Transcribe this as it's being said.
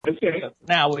Okay.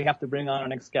 Now we have to bring on our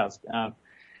next guest.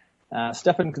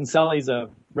 Stefan Kinsella is a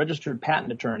registered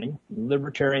patent attorney,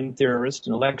 libertarian theorist,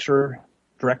 and a lecturer,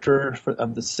 director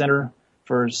of the Center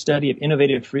for Study of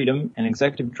Innovative Freedom, and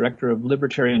executive director of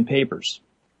Libertarian Papers.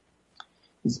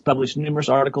 He's published numerous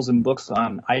articles and books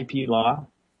on IP law,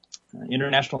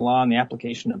 international law, and the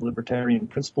application of libertarian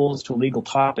principles to legal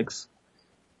topics.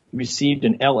 He received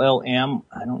an LLM.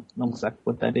 I don't know exactly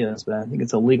what that is, but I think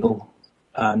it's a legal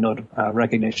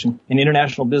recognition in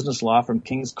international business law from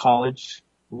King's College,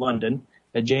 London,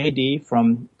 a JD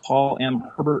from Paul M.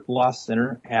 Herbert Law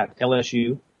Center at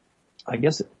LSU. I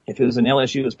guess if it was an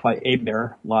LSU, it's probably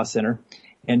Abear Law Center,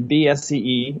 and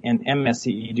BSCE and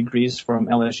MSCE degrees from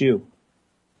LSU.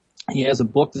 He has a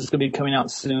book that's going to be coming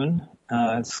out soon.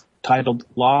 It's titled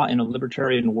Law in a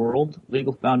Libertarian World,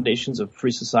 Legal Foundations of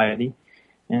Free Society,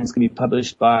 and it's going to be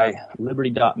published by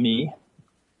Liberty.me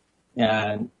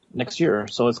next year.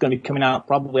 So it's going to be coming out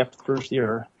probably after the first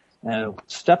year.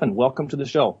 Stefan, welcome to the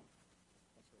show.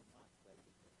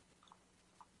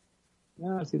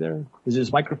 Yeah, is he there? Is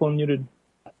his microphone muted?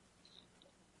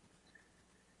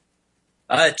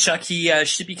 Chuck, he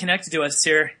should be connected to us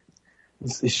here.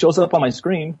 It shows up on my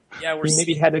screen. Yeah, he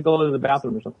maybe had to go to the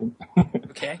bathroom or something.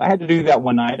 Okay. I had to do that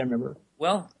one night, I remember.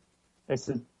 Well, I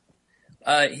said,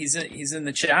 he's in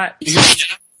the chat.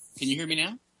 Can you hear me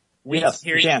now? Yes,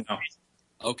 hear you now.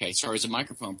 Okay, sorry, it's a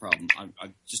microphone problem.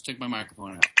 I just took my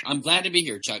microphone out. I'm glad to be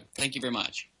here, Chuck. Thank you very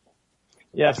much.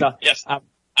 Yes. I'm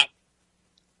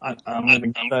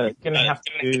going to have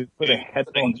to put a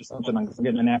headphones or something. I'm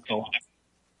getting an echo.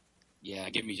 Yeah,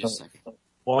 give me just a second.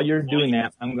 While you're doing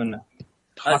that, I'm going to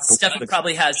talk to Stefan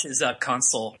probably has his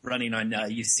console running on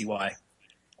UCY.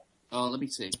 Oh, let me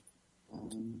see.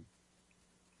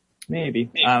 Maybe.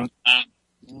 No,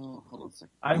 hold on a second.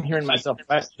 I'm hearing myself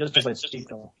just as I speak,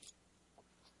 though.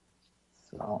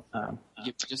 So,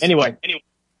 anyway,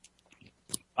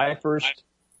 I first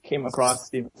came across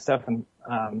Stefan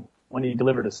when he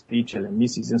delivered a speech at a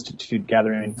Mises Institute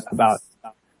gathering about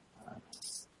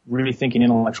rethinking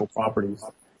intellectual property,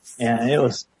 and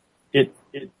it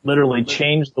literally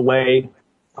changed the way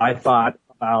I thought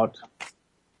about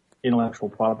intellectual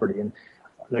property. And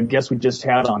the guest we just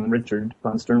had on, Richard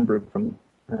von Sternberg, from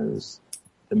the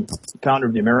founder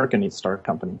of the American Star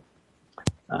Company.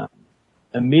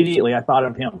 Immediately, I thought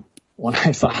of him when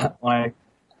I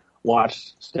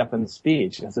watched Stefan's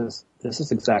speech. And this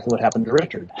is exactly what happened to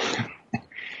Richard.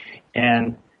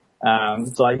 And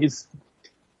so he's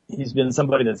been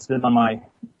somebody that's been on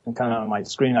my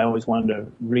screen. I always wanted to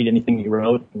read anything he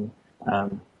wrote and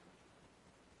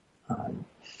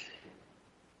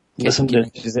listen to.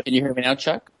 Can you hear me now,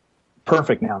 Chuck?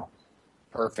 Perfect now.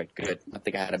 Perfect. Good. I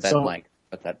think I had a bad mic.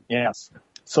 But that. Yes.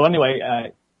 So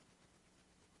anyway,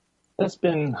 it's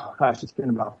been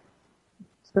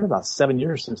about 7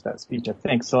 years since that speech, I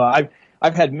think. So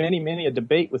I've had many a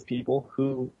debate with people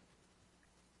who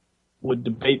would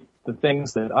debate the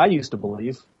things that I used to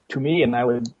believe to me, and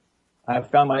I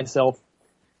found myself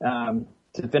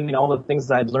defending all the things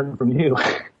that I'd learned from you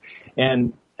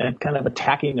and kind of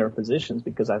attacking their positions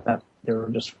because I thought they were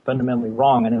just fundamentally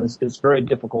wrong, and it was very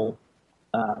difficult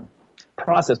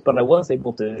process, but I was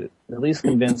able to at least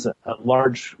convince a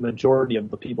large majority of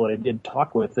the people that I did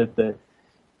talk with that the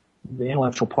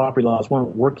intellectual property laws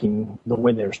weren't working the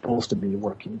way they're supposed to be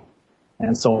working.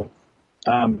 And so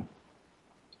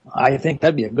I think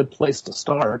that'd be a good place to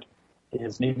start,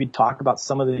 is maybe talk about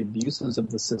some of the abuses of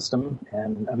the system,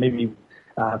 and maybe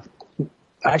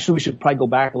actually we should probably go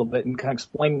back a little bit and kind of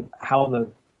explain how the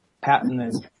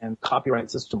patent and copyright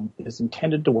system is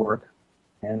intended to work,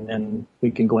 and then we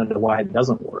can go into why it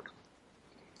doesn't work.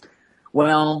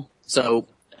 Well, so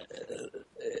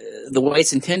the way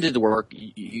it's intended to work,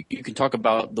 you can talk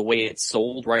about the way it's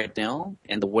sold right now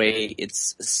and the way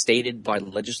it's stated by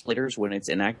legislators when it's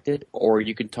enacted, or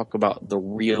you can talk about the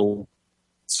real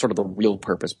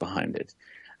purpose behind it.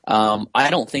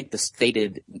 I don't think the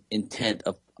stated intent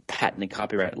of patent and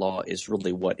copyright law is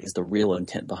really what is the real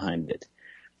intent behind it.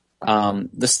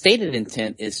 The stated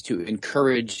intent is to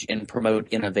encourage and promote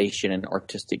innovation and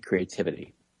artistic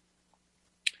creativity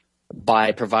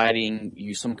by providing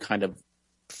you some kind of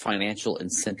financial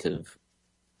incentive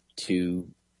to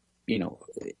be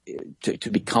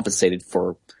compensated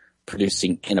for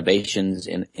producing innovations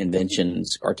and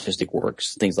inventions, artistic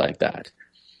works, things like that.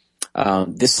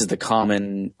 This is the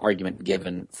common argument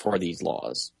given for these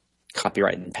laws,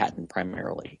 copyright and patent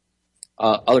primarily.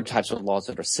 Other types of laws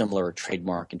that are similar,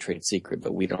 trademark and trade secret,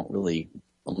 but we don't really,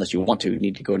 unless you want to,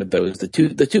 need to go into those. The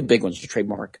two big ones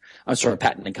are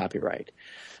patent and copyright.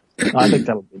 I think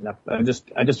that would be enough.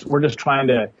 We're just trying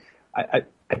to, I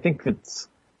think it's,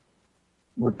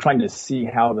 we're trying to see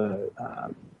how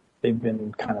they've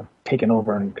been kind of taken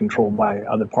over and controlled by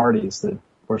other parties that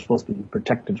we're supposed to be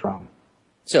protected from.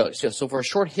 So for a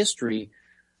short history,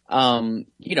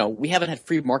 we haven't had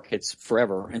free markets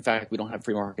forever. In fact, we don't have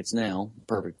free markets now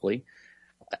perfectly.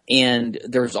 And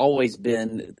there's always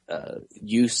been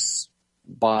use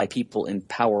by people in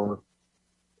power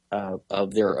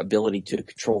of their ability to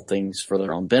control things for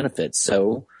their own benefit.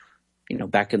 So,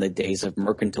 back in the days of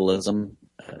mercantilism,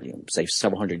 say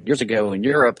several hundred years ago in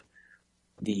Europe,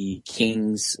 the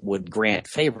kings would grant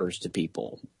favors to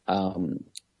people.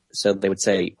 So they would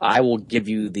say, I will give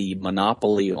you the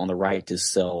monopoly on the right to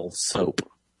sell soap.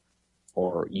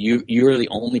 Or you're the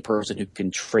only person who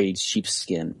can trade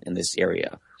sheepskin in this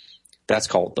area. That's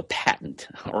called the patent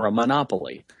or a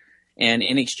monopoly. And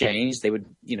in exchange, they would,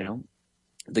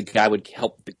 the guy would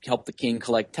help the king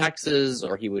collect taxes,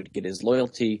 or he would get his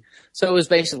loyalty. So it was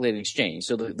basically an exchange.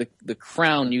 So the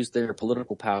crown used their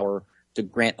political power to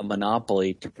grant a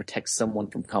monopoly to protect someone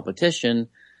from competition,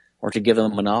 or to give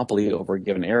them a monopoly over a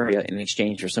given area in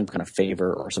exchange for some kind of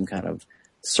favor or some kind of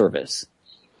service.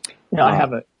 I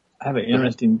have an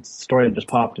interesting story that just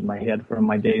popped in my head from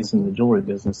my days in the jewelry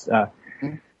business.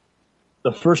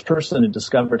 The first person who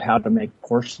discovered how to make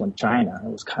porcelain china,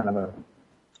 it was kind of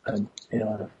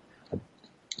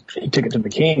he took it to the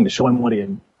king to show him what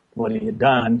he had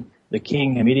done. The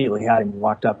king immediately had him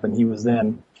locked up, and he was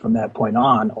then, from that point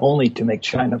on, only to make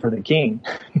china for the king.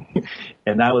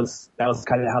 And that was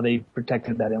kind of how they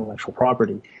protected that intellectual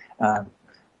property. The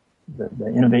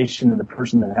innovation of the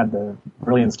person that had the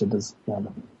brilliance to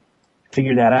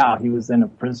figure that out, he was then a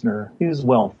prisoner. He was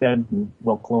well fed and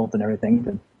well clothed and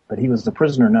everything, but he was a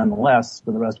prisoner nonetheless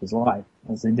for the rest of his life.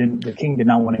 As the king did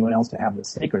not want anyone else to have the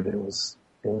secret. It was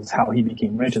how he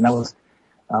became rich, and that was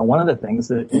one of the things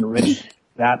that enriched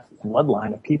that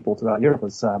bloodline of people throughout Europe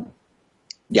was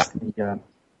the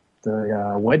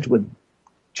Wedgwood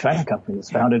China Company was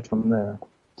founded from the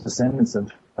descendants of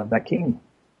that king.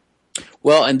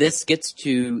 Well, and this gets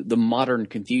to the modern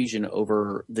confusion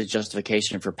over the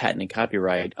justification for patent and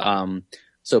copyright.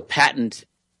 So patent,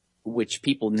 which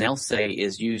people now say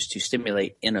is used to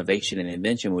stimulate innovation and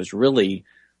invention, was really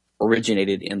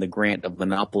originated in the grant of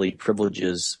monopoly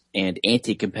privileges and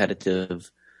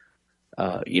anti-competitive,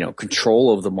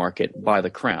 control of the market by the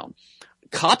crown.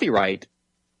 Copyright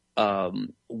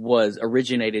was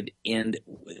originated in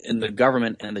the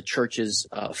government and the church's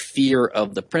fear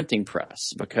of the printing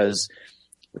press, because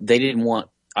they didn't want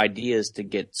ideas to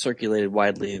get circulated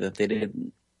widely that they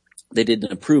didn't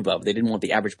approve of. They didn't want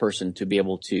the average person to be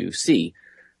able to see.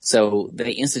 So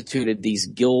they instituted these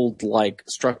guild-like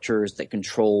structures that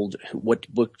controlled which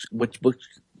books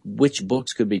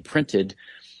could be printed.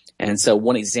 And so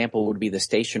one example would be the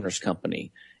Stationers'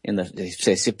 Company in the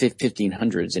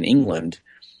 1500s in England.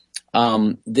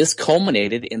 This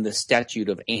culminated in the Statute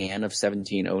of Anne of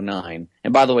 1709.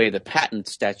 And by the way, the patent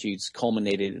statutes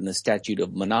culminated in the Statute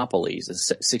of Monopolies of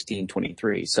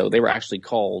 1623. So they were actually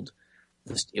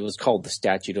it was called the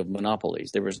Statute of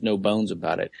Monopolies. There was no bones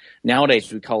about it.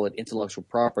 Nowadays we call it intellectual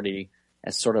property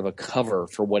as sort of a cover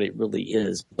for what it really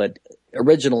is. But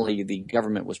originally the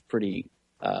government was pretty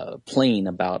plain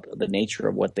about the nature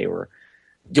of what they were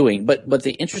doing. But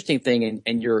the interesting thing,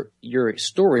 and your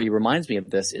story reminds me of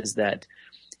this, is that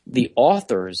the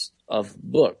authors of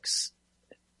books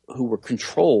who were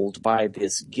controlled by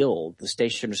this guild, the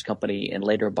Stationers' Company, and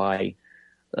later by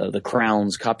the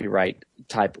Crown's copyright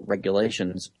type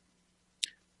regulations,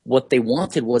 what they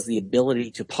wanted was the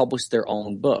ability to publish their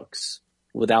own books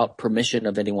without permission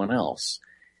of anyone else.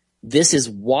 This is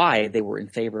why they were in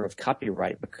favor of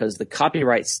copyright, because the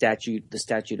copyright statute, the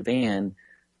Statute of Anne,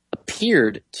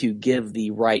 appeared to give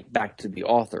the right back to the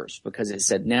authors, because it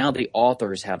said now the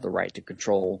authors have the right to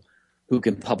control who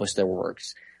can publish their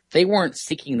works. They weren't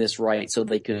seeking this right so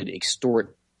they could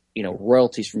extort,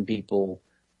 royalties from people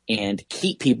and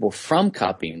keep people from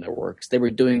copying their works. They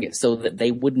were doing it so that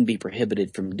they wouldn't be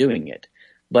prohibited from doing it.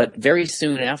 But very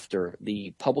soon after,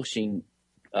 the publishing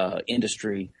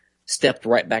industry stepped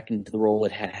right back into the role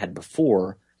it had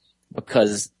before,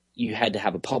 because you had to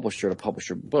have a publisher to publish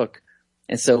your book.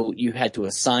 And so you had to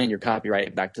assign your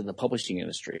copyright back to the publishing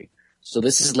industry. So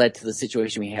this has led to the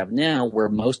situation we have now, where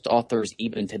most authors,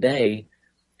 even today,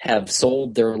 have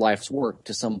sold their life's work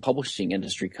to some publishing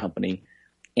industry company.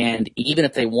 And even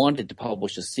if they wanted to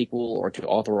publish a sequel or to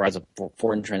authorize a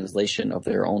foreign translation of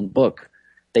their own book,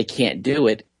 they can't do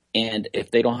it. And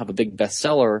if they don't have a big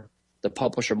bestseller, the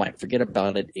publisher might forget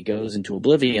about it. It goes into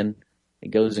oblivion.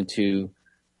 It goes into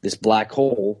this black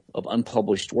hole of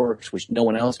unpublished works, which no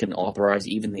one else can authorize.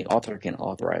 Even the author can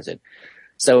authorize it.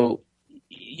 So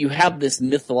you have this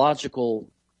mythological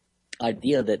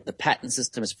idea that the patent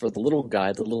system is for the little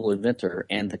guy, the little inventor,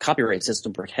 and the copyright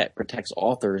system protects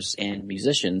authors and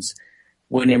musicians,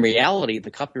 when in reality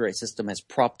the copyright system has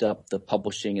propped up the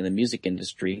publishing and the music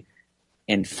industry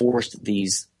and forced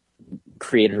these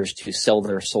creators to sell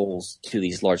their souls to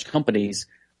these large companies.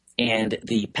 And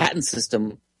the patent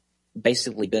system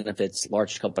basically benefits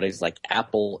large companies like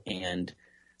Apple and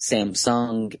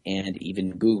Samsung and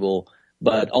even Google,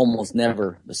 but almost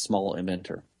never the small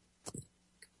inventor.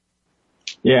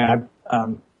 Yeah,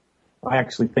 I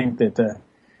actually think that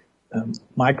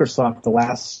Microsoft,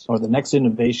 the next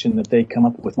innovation that they come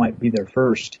up with might be their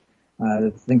first.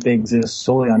 I think they exist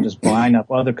solely on just buying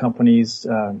up other companies,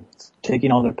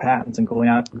 taking all their patents and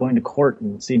going to court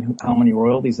and seeing how many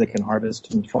royalties they can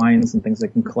harvest and fines and things they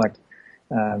can collect.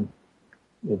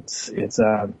 It's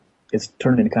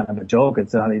turned into kind of a joke.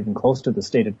 It's not even close to the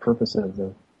stated purpose of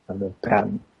the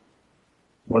patent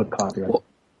or the copyright. Well,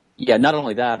 yeah, not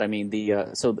only that, I mean,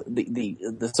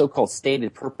 the so-called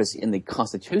stated purpose in the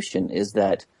Constitution is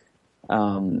that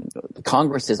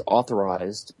Congress is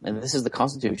authorized, and this is the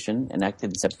Constitution enacted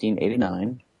in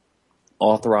 1789,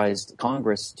 authorized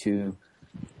Congress to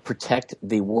protect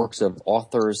the works of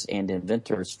authors and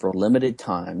inventors for limited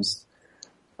times,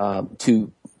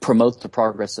 to promote the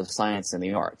progress of science and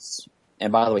the arts.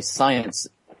 And by the way, science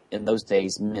in those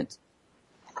days meant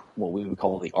what we would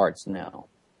call the arts now.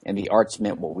 And the arts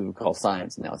meant what we would call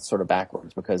science now. It's sort of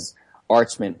backwards, because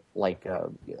arts meant like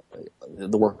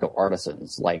the work of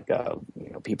artisans, like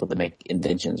people that make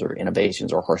inventions or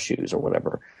innovations or horseshoes or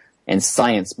whatever. And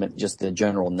science meant just the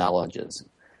general knowledges,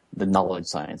 the knowledge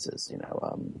sciences,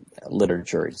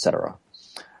 literature, etc.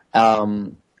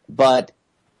 But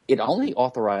it only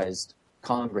authorized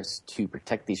Congress to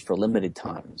protect these for limited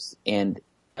times. And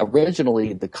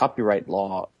originally, the copyright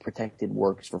law protected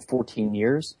works for 14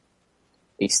 years,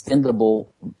 extendable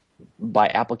by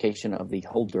application of the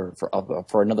holder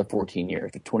for another 14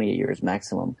 years, for 28 years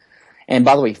maximum. And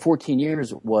by the way, 14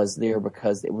 years was there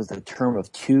because it was the term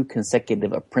of 2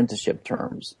 consecutive apprenticeship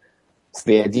terms. So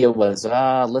the idea was,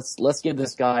 let's give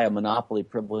this guy a monopoly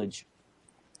privilege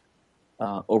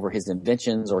over his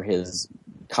inventions or his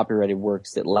copyrighted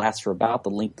works that last for about the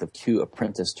length of 2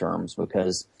 apprentice terms,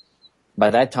 because by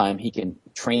that time he can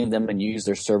train them and use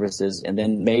their services, and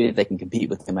then maybe they can compete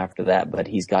with him after that, but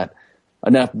he's got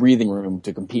enough breathing room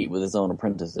to compete with his own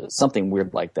apprentices, something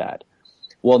weird like that.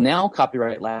 Well, now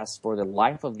copyright lasts for the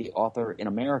life of the author in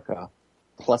America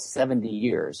plus 70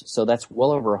 years. So that's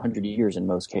well over 100 years in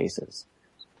most cases.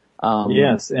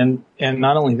 Yes, and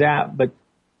not only that, but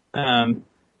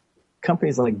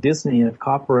companies like Disney have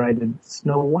copyrighted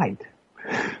Snow White,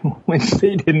 which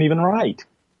they didn't even write.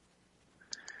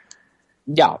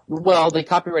 Yeah, well, they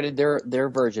copyrighted their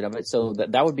version of it, so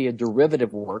that would be a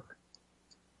derivative work,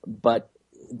 but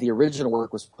the original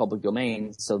work was public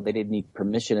domain, so they didn't need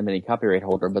permission of any copyright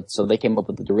holder, but so they came up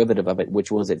with the derivative of it,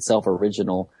 which was itself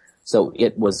original, so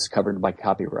it was covered by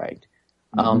copyright.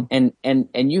 Mm-hmm.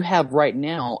 And you have right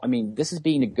now, I mean, this is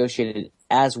being negotiated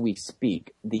as we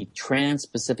speak, the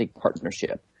Trans-Pacific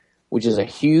Partnership, which is a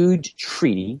huge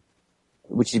treaty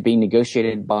which is being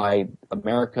negotiated by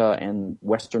America and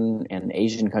Western and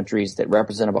Asian countries that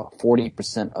represent about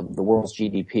 40% of the world's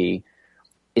GDP.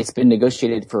 It's been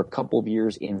negotiated for a couple of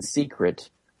years in secret.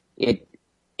 It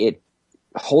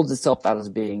holds itself out as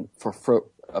being for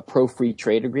a pro-free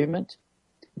trade agreement,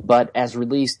 but as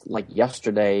released like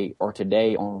yesterday or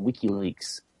today on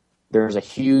WikiLeaks, there's a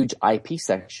huge IP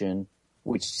section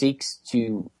which seeks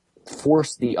to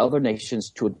force the other nations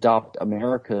to adopt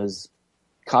America's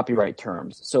copyright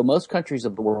terms. So most countries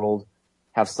of the world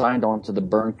have signed on to the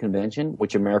Berne Convention,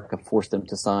 which America forced them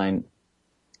to sign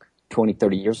 20,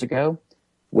 30 years ago,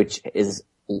 which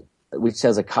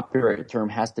says a copyright term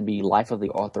has to be life of the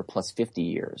author plus 50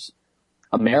 years.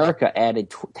 America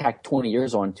tacked 20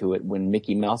 years onto it when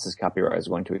Mickey Mouse's copyright was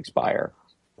going to expire,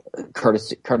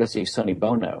 courtesy of Sonny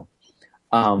Bono,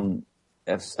 of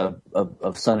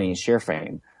Sonny and Cher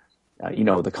fame.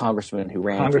 The congressman who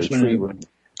ran into a tree when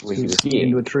he was skiing.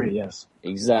 Into a tree, yes.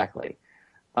 Exactly.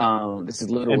 This is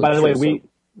literally. And by the way,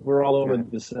 we're all over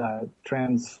this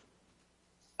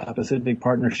Trans-Pacific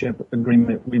Partnership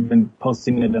Agreement. We've been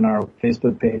posting it in our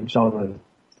Facebook page, all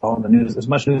the news, as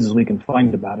much news as we can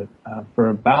find about it, for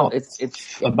about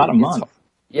about a month.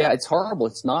 It's horrible.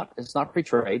 It's not free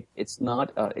trade. It's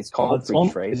not. It's called free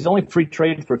trade. It's only free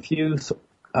trade for a few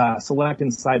select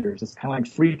insiders. It's kind of like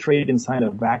free trade inside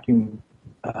a vacuum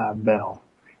bell.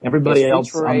 Everybody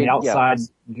else on the outside,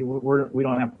 we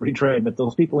don't have free trade, but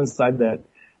those people inside that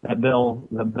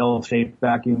bell-shaped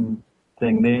vacuum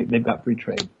thing, they've got free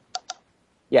trade.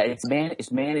 Yeah,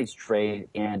 it's managed trade,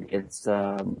 and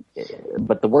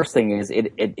but the worst thing is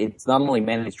it's not only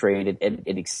managed trade, it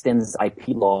extends IP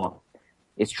law.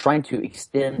 It's trying to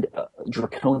extend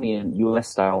draconian U.S.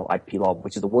 style IP law,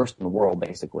 which is the worst in the world,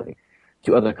 basically,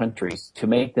 to other countries to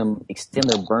make them extend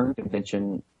their Berne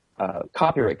Convention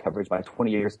copyright coverage by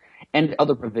 20 years and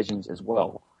other provisions as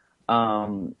well.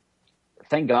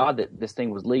 Thank God that this thing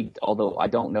was leaked, although I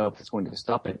don't know if it's going to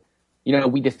stop it. You know,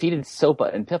 we defeated SOPA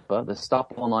and PIPA, the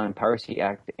Stop Online Piracy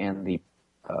Act, and the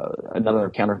another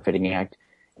counterfeiting act,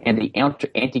 and the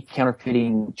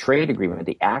Anti-Counterfeiting Trade Agreement,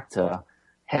 the ACTA,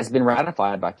 has been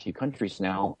ratified by 2 countries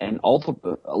now, and a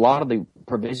lot of the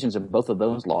provisions of both of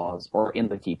those laws are in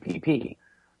the TPP.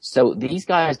 So these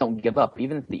guys don't give up.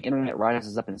 Even if the internet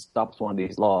rises up and stops one of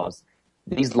these laws,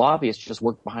 these lobbyists just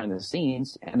work behind the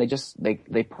scenes, and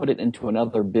they put it into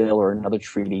another bill or another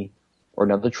treaty or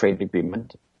another trade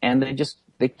agreement, and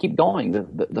they keep going.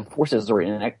 The forces are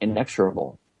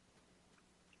inexorable.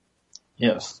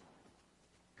 Yes.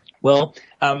 Well,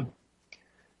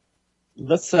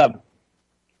 let's.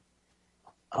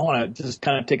 I want to just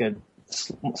kind of take a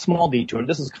small detour.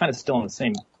 This is kind of still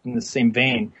in the same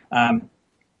vein.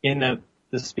 In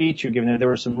the speech you're giving, there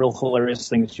were some real hilarious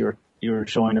things you were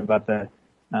showing about the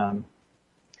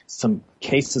some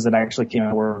cases that actually came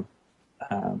out where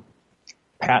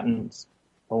patents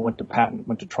went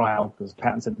to trial because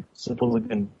patents had supposedly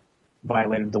been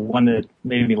violated. The one that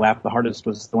made me laugh the hardest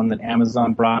was the one that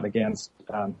Amazon brought against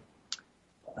a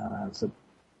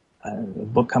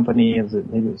book company. I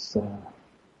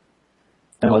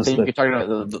think you're talking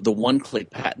about the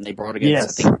one-click patent they brought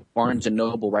against, I think, Barnes and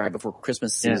Noble right before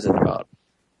Christmas season about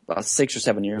 6 or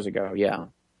 7 years ago. Yeah.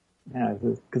 Yeah,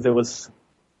 because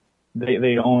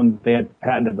they had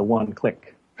patented the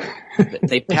one-click.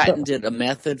 They patented a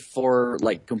method for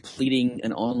like completing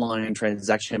an online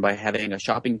transaction by having a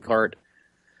shopping cart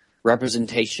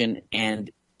representation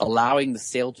and allowing the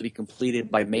sale to be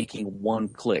completed by making one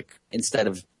click instead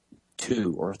of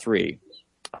 2 or 3.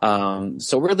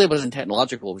 So really it wasn't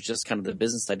technological, it was just kind of the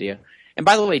business idea. And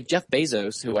by the way, Jeff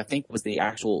Bezos, who I think was the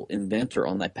actual inventor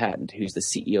on that patent, who's the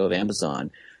CEO of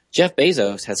Amazon, Jeff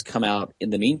Bezos has come out in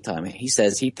the meantime. He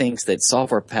says he thinks that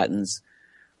software patents,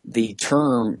 the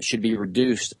term should be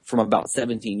reduced from about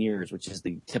 17 years, which is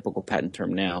the typical patent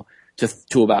term now,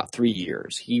 to about 3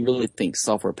 years. He really thinks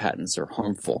software patents are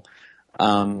harmful.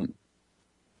 Of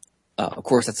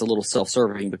course, that's a little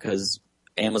self-serving because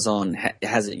Amazon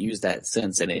hasn't used that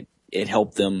since, and it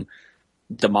helped them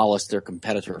demolish their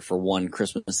competitor for one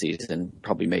Christmas season,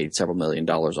 probably made several $1 million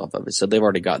off of it. So they've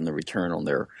already gotten the return on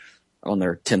their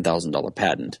 $10,000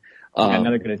 patent. Now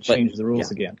they're going to change the rules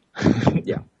again.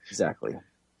 Yeah, exactly.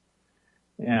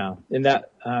 Yeah, in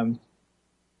that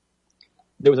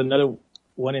there was another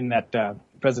one in that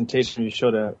presentation you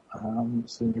showed in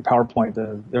your PowerPoint.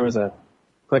 There was a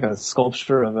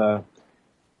sculpture of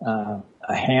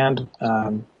a hand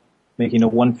making a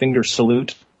one-finger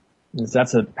salute.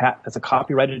 That's a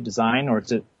copyrighted design, or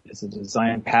is it a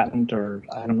design patent, or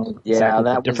I don't know exactly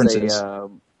what the difference is.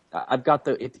 I've got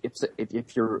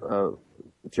if your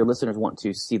listeners want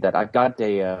to see that, I've got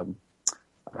a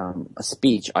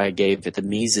speech I gave at the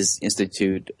Mises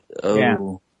Institute.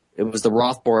 It was the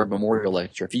Rothbard Memorial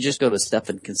Lecture. If you just go to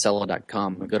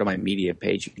stephankinsella.com and go to my media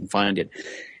page, you can find it.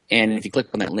 And if you click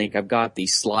on that link, I've got the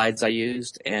slides I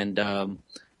used and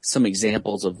some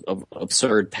examples of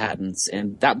absurd patents.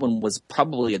 And that one was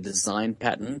probably a design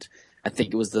patent. I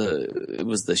think it was the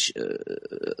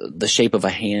shape of a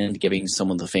hand giving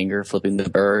someone the finger, flipping the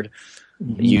bird,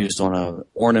 used on a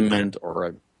ornament or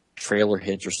a trailer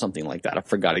hitch or something like that. I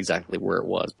forgot exactly where it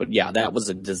was, but yeah, that was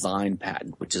a design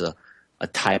patent, which is a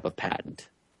type of patent.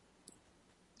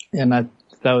 And that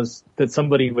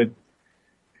somebody would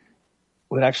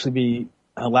actually be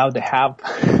allowed to have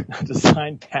a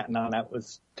design patent on that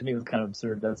was, to me, was kind of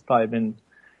absurd. That's probably been,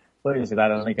 what is it? I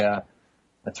don't think a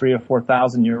 3,000 or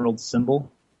 4,000 year old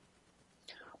symbol.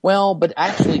 Well, but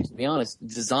actually, to be honest,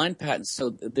 design patents,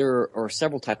 so there are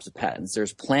several types of patents.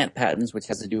 There's plant patents, which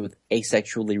has to do with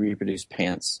asexually reproduced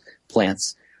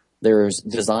plants. There's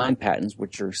design patents,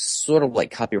 which are sort of like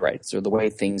copyrights, or the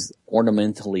way things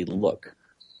ornamentally look.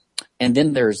 And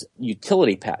then there's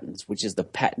utility patents, which is the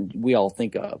patent we all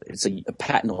think of. It's a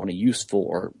patent on a useful,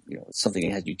 or something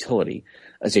that has utility,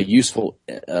 as a useful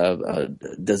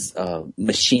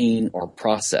machine or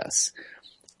process.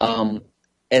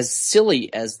 As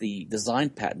silly as the design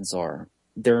patents are,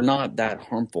 they're not that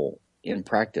harmful in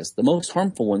practice. The most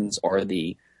harmful ones are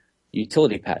the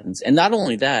utility patents. And not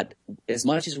only that, as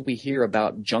much as we hear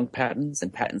about junk patents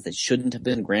and patents that shouldn't have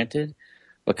been granted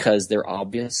because they're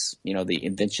obvious, the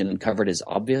invention covered is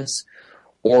obvious,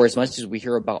 or as much as we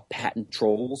hear about patent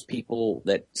trolls, people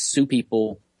that sue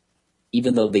people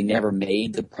even though they never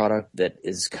made the product that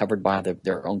is covered by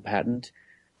their own patent,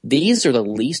 these are the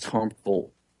least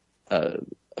harmful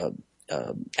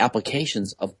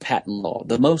applications of patent law.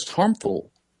 The most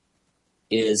harmful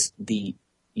is the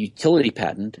utility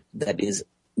patent that is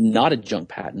not a junk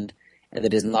patent and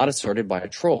that is not asserted by a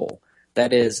troll.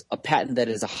 That is a patent that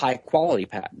is a high quality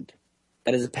patent.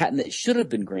 That is a patent that should have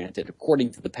been granted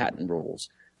according to the patent rules.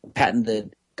 A patent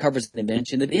that covers an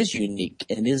invention that is unique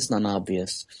and is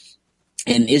non-obvious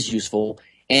and is useful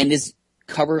and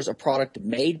covers a product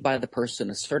made by the person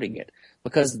asserting it.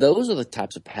 Because those are the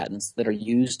types of patents that are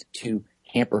used to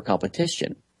hamper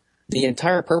competition. The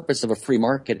entire purpose of a free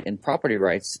market and property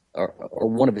rights, or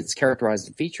one of its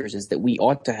characterizing features, is that we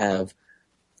ought to have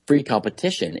free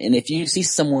competition. And if you see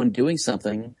someone doing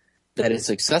something that is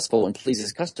successful and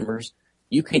pleases customers,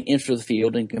 you can enter the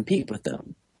field and compete with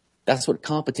them. That's what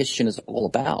competition is all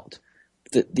about.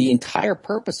 The entire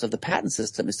purpose of the patent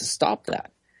system is to stop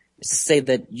that. It's to say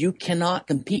that you cannot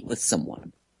compete with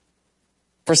someone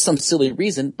for some silly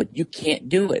reason, but you can't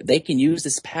do it. They can use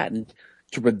this patent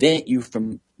to prevent you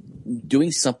from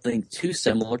doing something too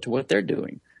similar to what they're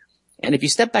doing. And if you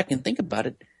step back and think about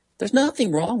it, there's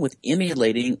nothing wrong with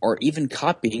emulating or even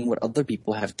copying what other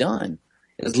people have done,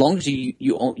 as long as you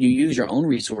use your own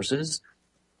resources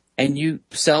and you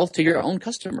sell to your own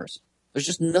customers. There's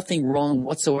just nothing wrong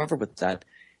whatsoever with that.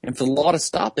 And for the law to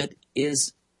stop it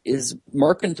is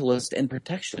mercantilist and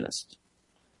protectionist.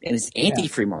 And it's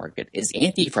anti-free market. It's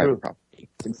anti-private property.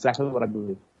 That's exactly what I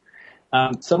believe.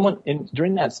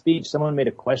 During that speech, someone made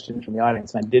a question from the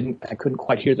audience, and I couldn't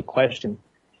quite hear the question,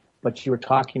 but you were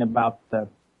talking about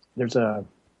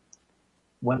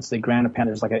once they grant a patent,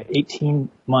 there's like an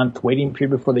 18-month waiting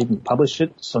period before they even publish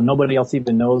it, so nobody else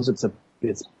even knows it's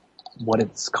what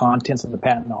its contents of the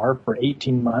patent are for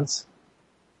 18 months.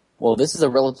 Well, this is a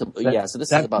relative, Did I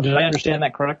understand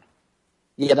that correct?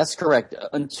 Yeah, that's correct.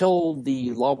 Until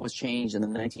the law was changed in the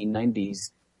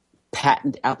 1990s,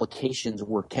 patent applications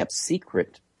were kept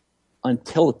secret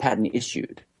until the patent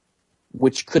issued,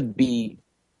 which could be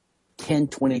 10,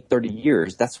 20, 30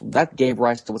 years. That gave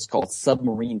rise to what's called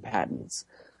submarine patents.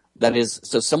 That is,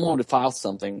 so someone would file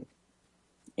something,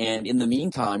 and in the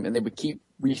meantime, and they would keep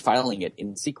refiling it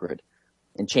in secret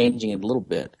and changing it a little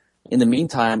bit. In the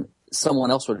meantime,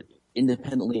 someone else would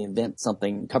independently invent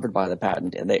something covered by the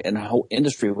patent, and a whole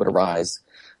industry would arise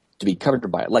to be covered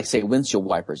by it, like say windshield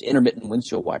wipers, intermittent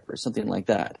windshield wipers, something like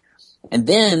that. And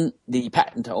then the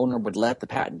patent owner would let the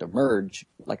patent emerge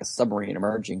like a submarine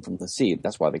emerging from the sea.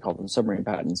 That's why they call them submarine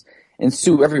patents, and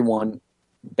sue everyone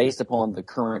based upon the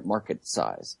current market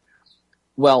size.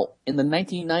 Well, in the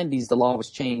 1990s, the law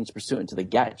was changed pursuant to the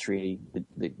GATT Treaty,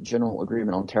 the General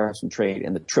Agreement on Tariffs and Trade,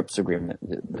 and the TRIPS Agreement,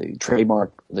 the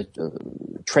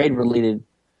trade-related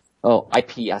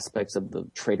IP aspects of the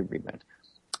trade agreement.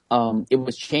 It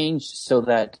was changed so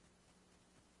that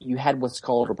you had what's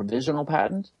called a provisional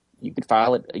patent. You could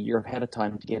file it a year ahead of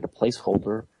time to get a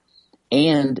placeholder,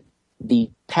 and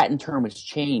the patent term was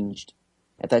changed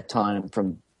at that time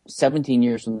from 17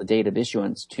 years from the date of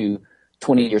issuance to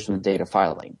 20 years from the date of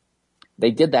filing. They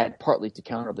did that partly to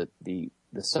counter the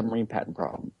submarine patent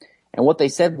problem. And what they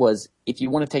said was, if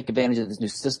you want to take advantage of this new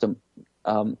system,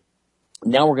 now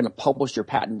we're going to publish your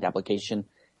patent application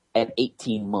at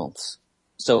 18 months.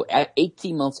 So at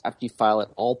 18 months after you file it,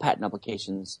 all patent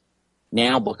applications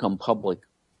now become public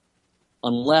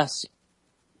unless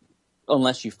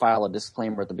you file a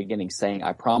disclaimer at the beginning saying,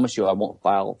 I promise you I won't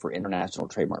file for international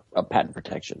trademark patent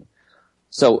protection.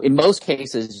 So in most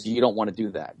cases, you don't want to do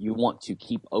that. You want to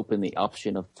keep open the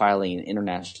option of filing an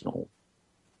international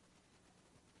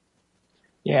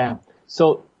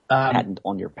patent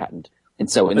on your patent. And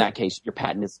so in that case, your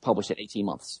patent is published at 18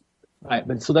 months. Right.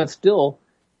 But so that's still,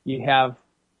 you have,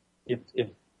 if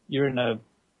you're in the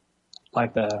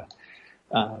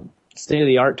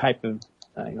state-of-the-art type of,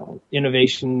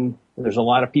 innovation, there's a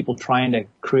lot of people trying to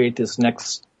create this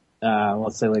next,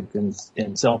 let's say like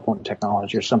in cell phone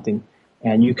technology or something,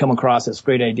 and you come across this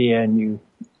great idea and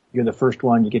you're the first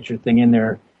one, you get your thing in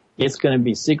there, it's going to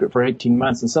be secret for 18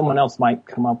 months, and someone else might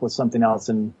come up with something else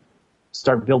and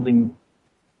start building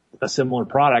a similar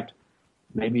product,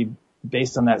 maybe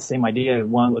based on that same idea.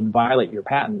 One would violate your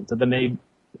patent, so then they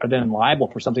are then liable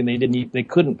for something they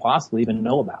couldn't possibly even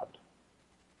know about.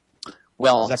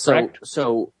 Well, is that correct?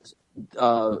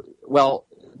 Well,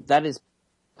 that is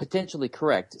potentially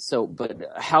correct. So, but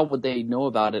how would they know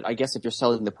about it? I guess if you're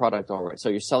selling the product, all right. So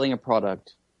you're selling a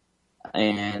product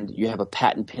and you have a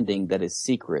patent pending that is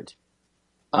secret.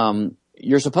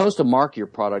 You're supposed to mark your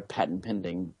product patent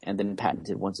pending and then patent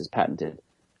it once it's patented.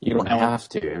 You don't have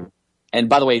to. And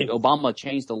by the way, Obama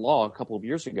changed the law a couple of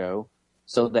years ago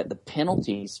so that the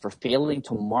penalties for failing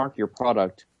to mark your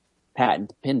product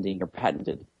patent pending or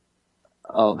patented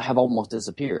have almost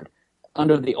disappeared.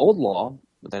 Under the old law,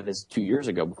 that is 2 years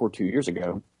ago, before 2 years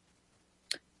ago,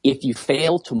 if you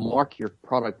fail to mark your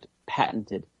product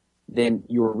patented, then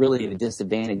you're really at a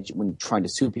disadvantage when trying to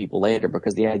sue people later,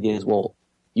 because the idea is, well,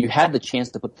 you had the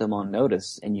chance to put them on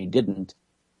notice and you didn't,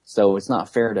 so it's not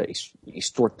fair to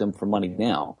extort them for money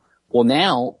now. Well,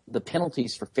 now the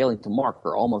penalties for failing to mark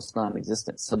are almost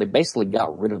non-existent, so they basically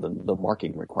got rid of the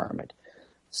marking requirement.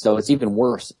 So it's even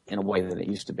worse in a way than it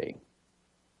used to be.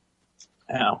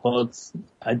 Yeah, well,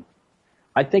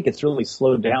 I think it's really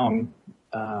slowed down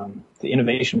the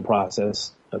innovation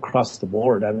process across the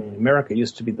board. I mean, America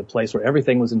used to be the place where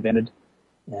everything was invented,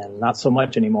 and not so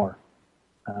much anymore.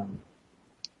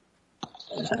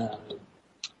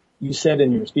 You said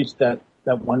in your speech that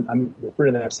one, I'm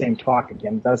referring to that same talk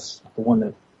again, that's the one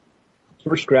that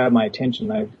first grabbed my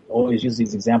attention. I always use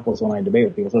these examples when I debate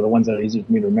with people. They're the ones that are easy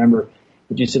for me to remember.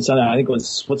 But you said something, I think it was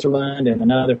Switzerland and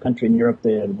another country in Europe,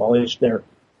 they had abolished their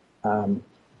patent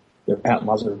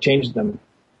laws, or changed them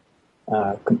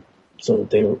so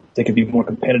that they could be more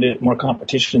competitive, more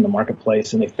competition in the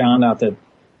marketplace, and they found out that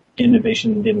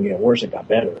innovation didn't get worse, it got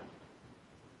better.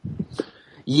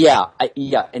 Yeah,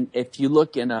 and if you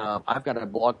look in, I've got a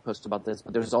blog post about this,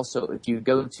 but there's also, if you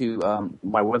go to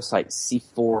my website,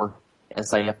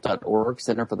 c4sif.org,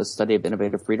 Center for the Study of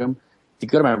Innovative Freedom, if you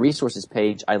go to my resources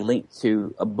page, I linked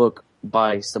to a book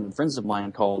by some friends of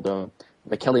mine called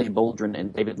Kelly Boldrin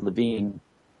and David Levine,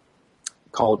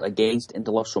 called Against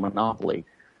Intellectual Monopoly.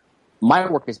 My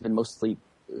work has been mostly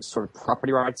sort of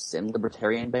property rights and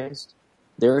libertarian based.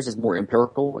 Theirs is more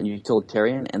empirical and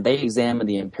utilitarian, and they examine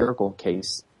the empirical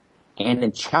case. And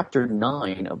in chapter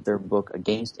 9 of their book,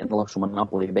 Against Intellectual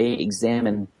Monopoly, they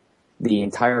examine the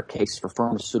entire case for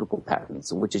pharmaceutical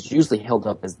patents, which is usually held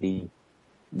up as the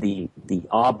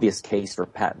obvious case for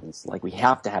patents. Like, we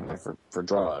have to have it for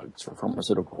drugs, for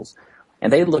pharmaceuticals.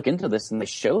 And they look into this and they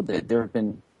show that there have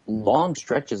been long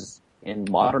stretches in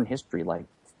modern history, like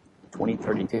 20,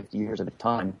 30, 50 years at a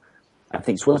time. I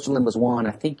think Switzerland was one.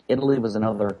 I think Italy was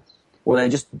another, where they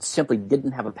just simply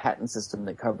didn't have a patent system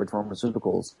that covered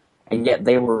pharmaceuticals, and yet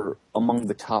they were among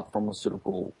the top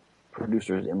pharmaceutical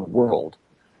producers in the world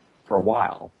for a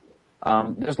while.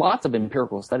 There's lots of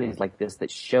empirical studies like this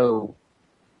that show,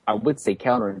 I would say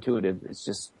counterintuitive,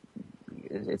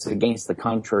 it's against the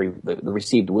contrary, the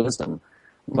received wisdom.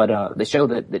 But they show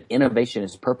that innovation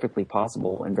is perfectly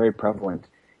possible and very prevalent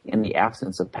in the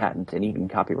absence of patent and even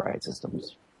copyright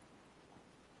systems.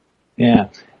 Yeah.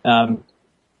 And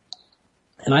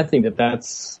I think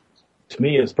that's, to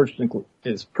me, is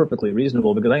perfectly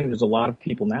reasonable, because I think there's a lot of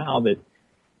people now that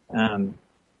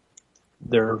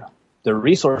their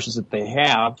resources that they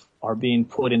have are being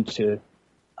put into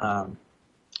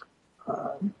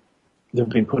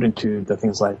the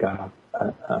things like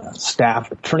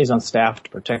attorneys on staff to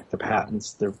protect the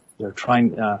patents. They're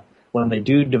trying, when they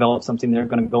do develop something, they're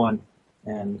going to go on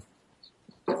and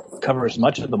cover as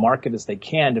much of the market as they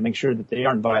can to make sure that they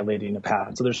aren't violating a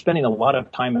patent. So they're spending a lot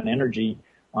of time and energy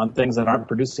on things that aren't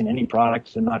producing any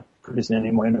products and not producing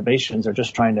any more innovations. They're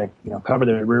just trying to, cover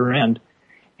their rear end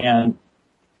and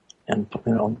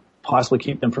possibly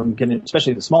keep them from getting,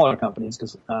 especially the smaller companies,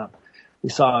 because we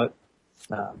saw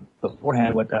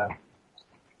beforehand what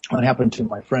happened to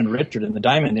my friend Richard in the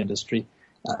diamond industry.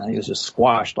 He was just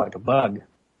squashed like a bug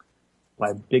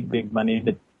by big money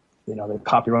that, they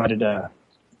copyrighted a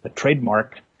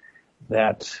trademark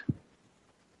that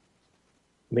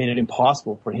made it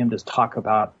impossible for him to talk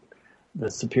about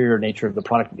the superior nature of the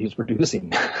product that he was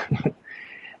producing.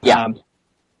 Yeah.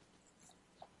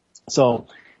 So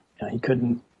he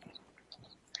couldn't,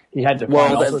 he had to.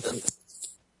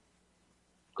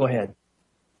 Go ahead.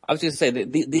 I was going to say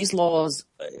that these laws,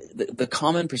 the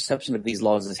common perception of these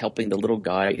laws as helping the little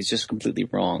guy is just completely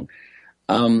wrong.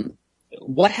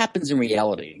 What happens in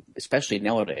reality, especially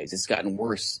nowadays, it's gotten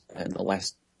worse in the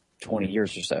last 20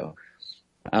 years or so.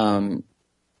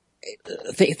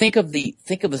 Think of the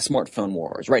smartphone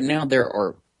wars. Right now, there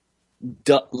are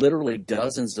literally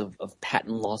dozens of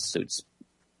patent lawsuits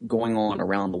going on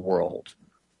around the world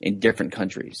in different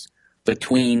countries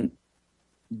between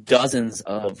dozens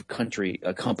of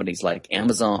companies like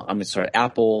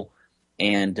Apple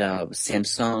and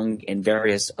Samsung and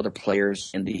various other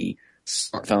players in the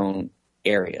smartphone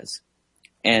areas.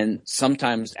 And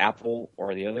sometimes Apple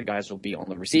or the other guys will be on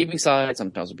the receiving side,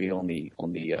 sometimes will be on the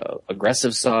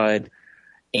aggressive side.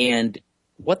 And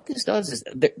what this does is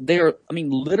they're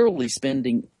literally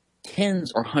spending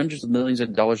tens or hundreds of millions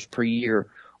of dollars per year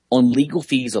on legal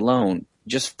fees alone,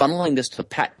 just funneling this to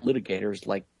patent litigators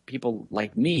like people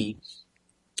like me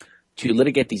to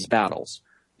litigate these battles.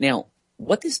 Now,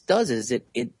 what this does is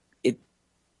it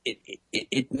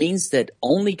means that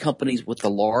only companies with a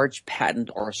large patent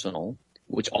arsenal,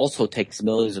 which also takes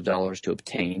millions of dollars to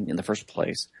obtain in the first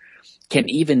place, can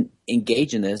even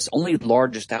engage in this. Only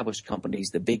large established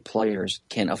companies, the big players,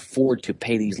 can afford to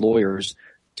pay these lawyers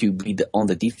to be on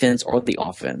the defense or the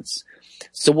offense.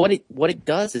 So what it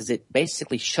does is it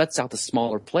basically shuts out the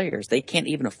smaller players. They can't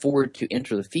even afford to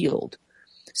enter the field.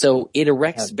 So it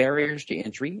erects barriers to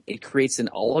entry. It creates an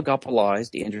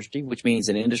oligopolized industry, which means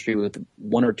an industry with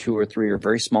one or two or three or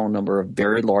very small number of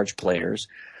very large players.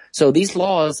 So these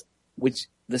laws, which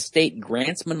the state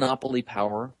grants monopoly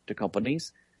power to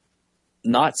companies,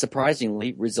 not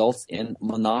surprisingly results in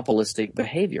monopolistic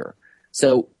behavior.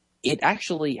 So it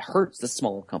actually hurts the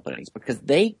small companies because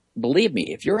they, believe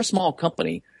me, if you're a small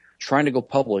company trying to go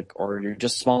public or you're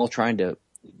just small trying to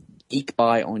eke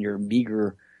by on your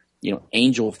meager,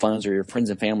 angel funds or your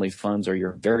friends and family funds or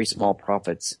your very small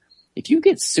profits, if you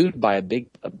get sued by a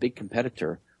big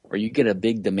competitor or you get a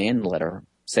big demand letter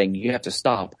saying you have to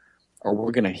stop or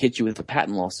we're going to hit you with a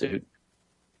patent lawsuit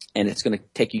and it's going to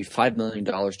take you $5 million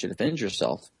to defend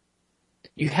yourself,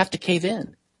 you have to cave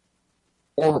in.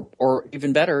 Or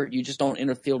even better, you just don't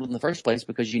enter the field in the first place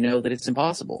because you know that it's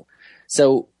impossible.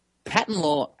 So patent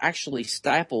law actually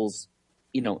stifles,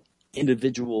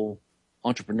 individual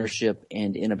entrepreneurship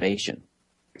and innovation.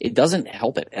 It doesn't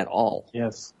help it at all.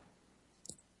 Yes.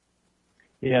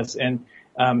 And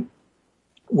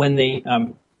when these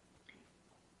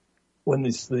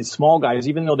small guys,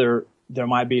 even though there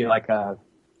might be like a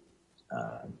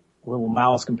little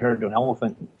mouse compared to an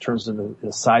elephant in terms of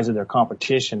the size of their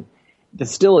competition,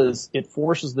 it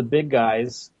forces the big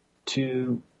guys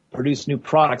to produce new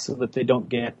products so that they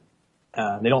don't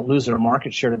lose their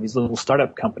market share to these little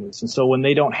startup companies. And so when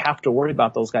they don't have to worry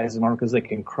about those guys anymore because they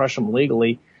can crush them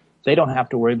legally, they don't have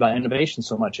to worry about innovation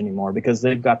so much anymore because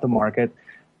they've got the market.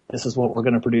 This is what we're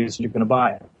going to produce. You're going to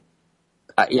buy it.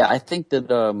 Yeah, I think that,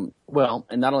 and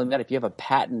not only that, if you have a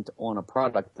patent on a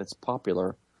product that's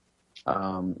popular,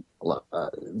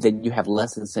 then you have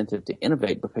less incentive to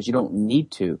innovate because you don't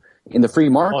need to. In the free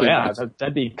market. Oh yeah,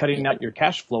 that'd be cutting out your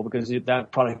cash flow because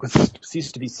that product would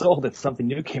cease to be sold if something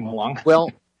new came along. Well,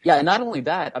 yeah, and not only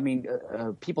that, I mean,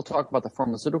 people talk about the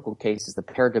pharmaceutical case as the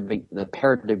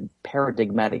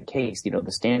paradigmatic case,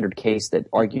 the standard case that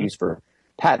argues for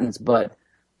patents, but,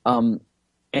 and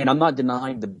I'm not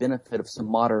denying the benefit of some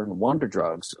modern wonder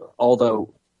drugs,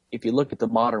 although if you look at the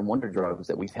modern wonder drugs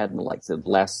that we've had in the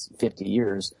last 50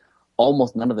 years,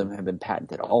 almost none of them have been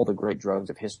patented. All the great drugs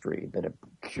of history that have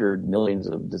cured millions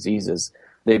of diseases,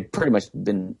 they've pretty much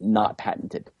been not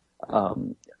patented.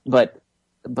 But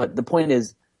the point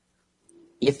is,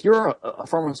 if you're a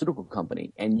pharmaceutical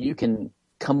company and you can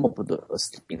come up with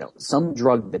some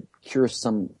drug that cures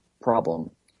some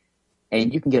problem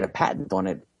and you can get a patent on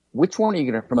it, which one are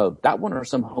you going to promote? That one or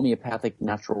some homeopathic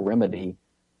natural remedy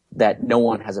that no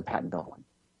one has a patent on?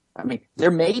 I mean,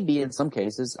 there may be in some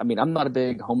cases. I mean, I'm not a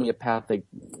big homeopathic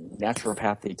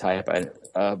naturopathy type,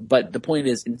 but the point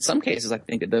is, in some cases, I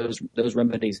think that those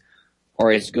remedies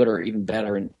are as good or even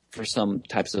better for some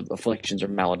types of afflictions or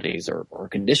maladies or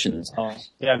conditions.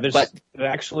 Yeah,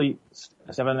 actually,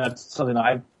 Stephen, that's something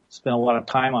I've spent a lot of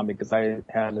time on because I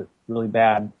had a really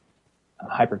bad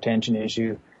hypertension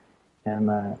issue, and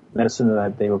the medicine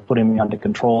that they were putting me under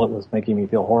control, it was making me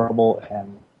feel horrible,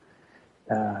 and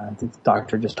the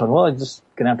doctor just told me, well, you're just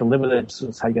going to have to live with it. So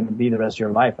it's how you're going to be the rest of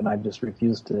your life. And I just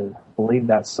refused to believe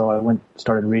that. So I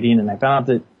started reading, and I found out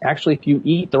that actually if you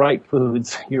eat the right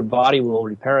foods, your body will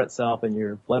repair itself and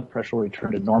your blood pressure will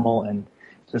return to normal. And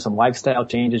there's some lifestyle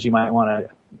changes you might want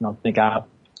to, think out,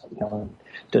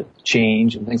 to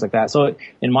change and things like that. So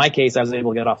in my case, I was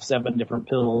able to get off 7 different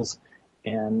pills,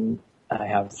 and I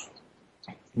have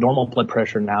normal blood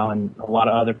pressure now, and a lot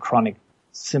of other chronic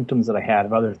symptoms that I had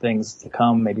of other things to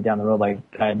come maybe down the road,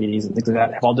 like diabetes and things like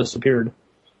that, have all disappeared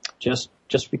just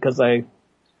because I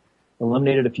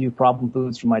eliminated a few problem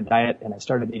foods from my diet and I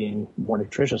started eating more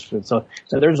nutritious food. So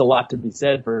there's a lot to be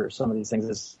said for some of these things.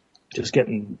 It's just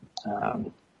getting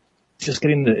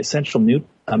the essential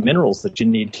minerals that you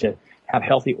need to have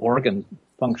healthy organ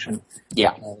function.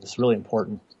 Yeah. It's really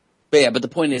important. But the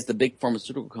point is, the big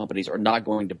pharmaceutical companies are not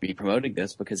going to be promoting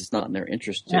this because it's not in their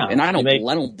interest to. Yeah, and I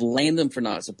don't blame them for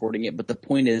not supporting it. But the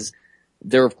point is,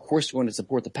 they're of course going to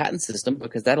support the patent system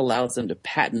because that allows them to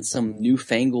patent some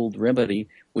newfangled remedy,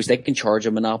 which they can charge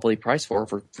a monopoly price for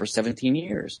 17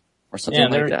 years or something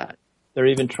like that. They're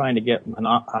even trying to get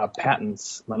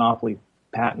monopoly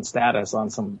patent status on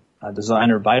some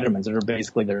designer vitamins that are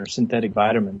basically they're synthetic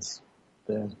vitamins.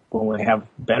 When we have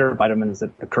better vitamins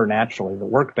that occur naturally, that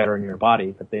work better in your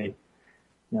body, but they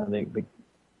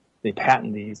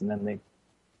patent these, and then they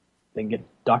can get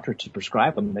doctors to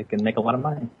prescribe them. They can make a lot of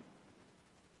money.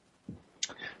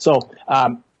 So,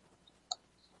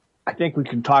 I think we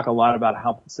can talk a lot about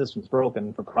how the system's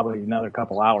broken for probably another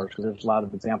couple hours because there's a lot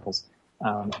of examples.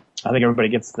 I think everybody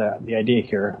gets the idea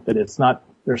here that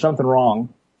there's something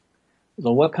wrong.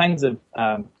 So what kinds of,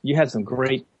 you had some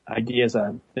great ideas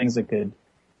on things that could,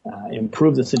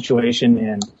 improve the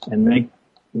situation and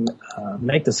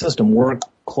make the system work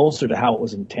closer to how it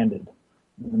was intended.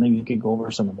 Maybe you could go over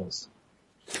some of those.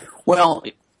 Well,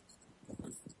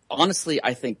 honestly,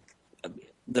 I think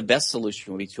the best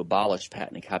solution would be to abolish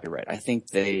patent and copyright. I think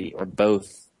they are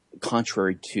both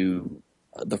contrary to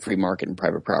the free market and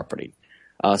private property.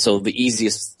 So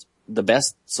the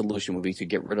best solution would be to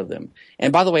get rid of them.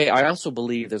 And by the way, I also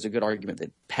believe there's a good argument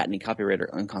that patent and copyright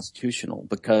are unconstitutional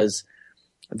because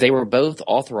they were both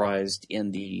authorized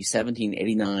in the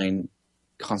 1789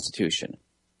 Constitution.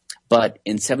 But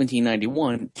in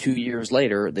 1791, 2 years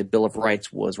later, the Bill of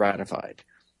Rights was ratified.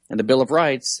 And the Bill of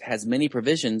Rights has many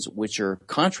provisions which are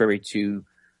contrary to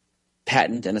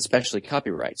patent and especially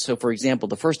copyright. So, for example,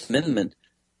 the First Amendment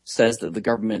says that the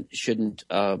government shouldn't,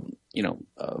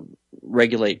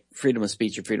 regulate freedom of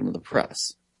speech or freedom of the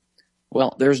press.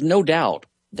 Well, there's no doubt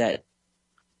that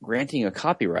granting a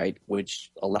copyright,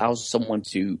 which allows someone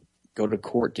to go to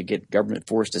court to get government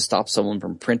force to stop someone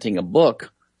from printing a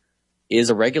book, is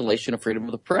a regulation of freedom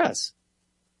of the press.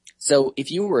 So,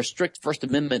 if you were a strict First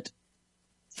Amendment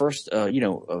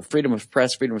freedom of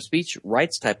press, freedom of speech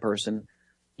rights type person,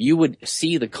 you would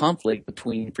see the conflict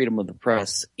between freedom of the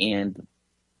press and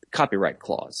copyright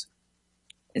clause.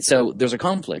 And so there's a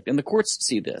conflict, and the courts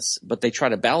see this, but they try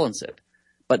to balance it.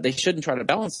 But they shouldn't try to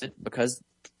balance it because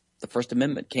the First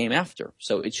Amendment came after.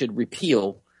 So it should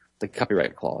repeal the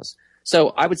copyright clause. So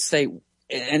I would say,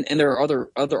 and there are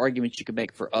other arguments you could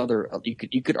make for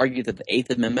you could argue that the Eighth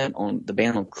Amendment on the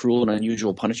ban on cruel and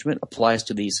unusual punishment applies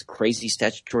to these crazy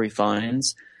statutory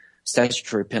fines,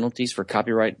 statutory penalties for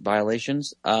copyright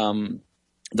violations. The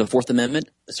Fourth Amendment,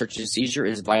 search and seizure,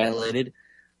 is violated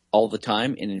all the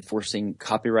time in enforcing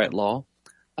copyright law.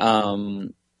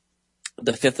 The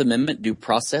Fifth Amendment, due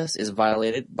process, is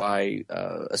violated by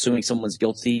assuming someone's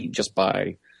guilty just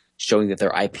by showing that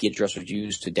their IP address was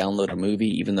used to download a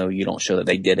movie, even though you don't show that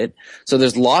they did it. So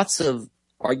there's lots of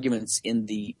arguments in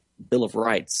the Bill of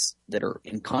Rights that are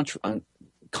in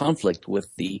conflict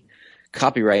with the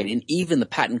copyright and even the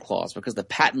patent clause, because the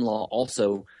patent law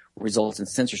also results in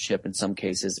censorship in some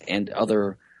cases and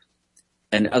other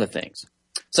things.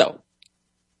 So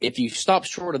if you stop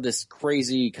short of this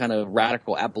crazy kind of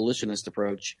radical abolitionist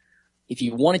approach, if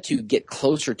you wanted to get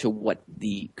closer to what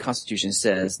the Constitution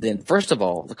says, then first of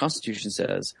all, the Constitution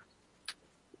says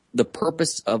the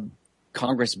purpose of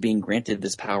Congress being granted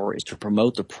this power is to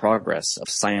promote the progress of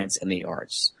science and the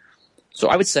arts. So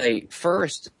I would say,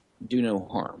 first, do no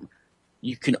harm.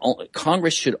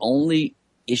 Congress should only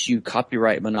issue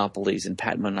copyright monopolies and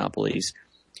patent monopolies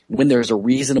when there's a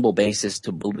reasonable basis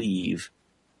to believe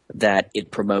that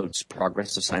it promotes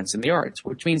progress of science and the arts,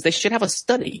 which means they should have a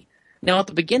study. Now, at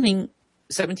the beginning,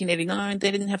 1789, they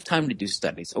didn't have time to do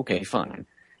studies. Okay, fine.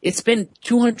 It's been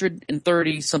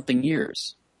 230-something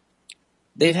years.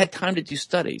 They've had time to do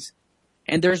studies.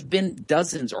 And there's been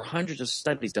dozens or hundreds of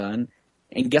studies done,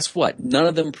 and guess what? None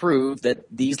of them prove that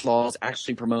these laws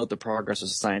actually promote the progress of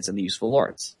science and the useful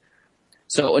arts.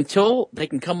 So until they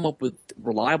can come up with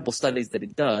reliable studies that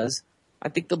it does, I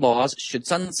think the laws should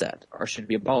sunset or should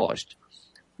be abolished.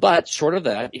 But short of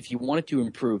that, if you wanted to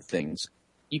improve things,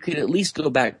 you could at least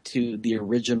go back to the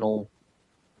original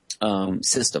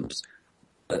systems.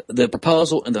 The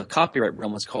proposal in the copyright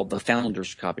realm was called the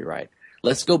founder's copyright.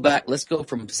 Let's go back. Let's go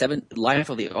from life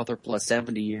of the author plus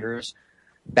 70 years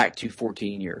back to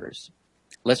 14 years.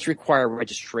 Let's require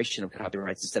registration of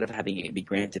copyrights instead of having it be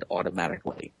granted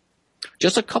automatically.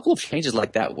 Just a couple of changes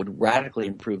like that would radically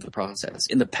improve the process.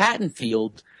 In the patent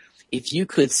field, if you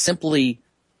could simply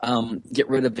get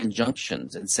rid of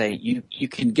injunctions and say you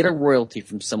can get a royalty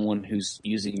from someone who's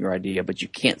using your idea, but you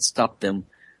can't stop them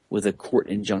with a court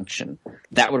injunction,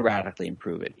 that would radically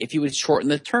improve it. If you would shorten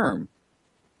the term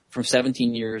from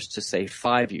 17 years to, say,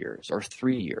 5 years or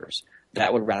 3 years,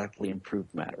 that would radically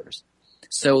improve matters.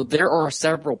 So there are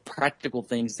several practical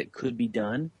things that could be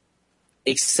done,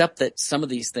 except that some of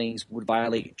these things would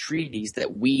violate treaties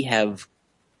that we have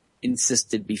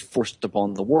insisted be forced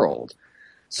upon the world.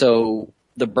 So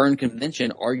the Berne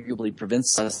Convention arguably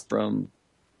prevents us from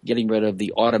getting rid of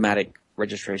the automatic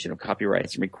registration of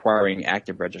copyrights and requiring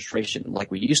active registration like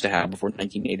we used to have before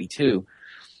 1982,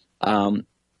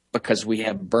 because we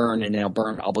have Berne, and now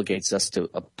Berne obligates us to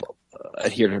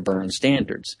adhere to Berne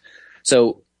standards.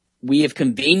 So we have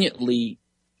conveniently,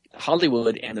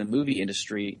 Hollywood and the movie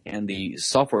industry and the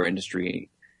software industry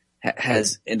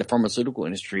and the pharmaceutical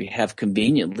industry have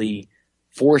conveniently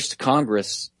forced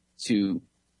Congress to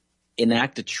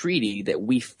enact a treaty that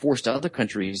we forced other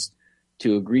countries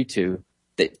to agree to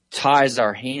that ties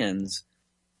our hands.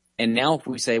 And now if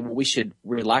we say, well, we should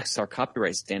relax our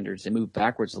copyright standards and move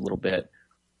backwards a little bit,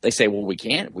 they say, well, we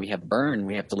can't. We have Berne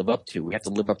we have to live up to. We have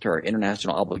to live up to our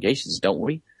international obligations, don't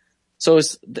we? So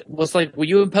it's like, well,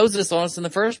 you imposed this on us in the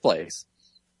first place.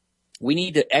 We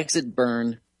need to exit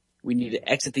Berne. We need to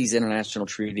exit these international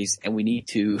treaties, and we need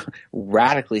to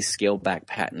radically scale back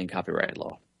patent and copyright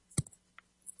law.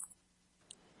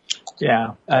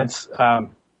 Yeah,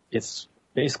 it's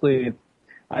basically,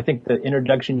 I think the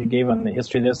introduction you gave on the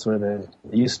history of this, where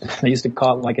they used to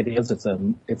call it like it is. It's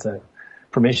a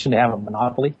permission to have a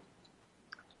monopoly.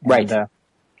 Right. And,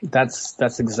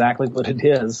 that's exactly what it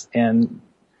is. And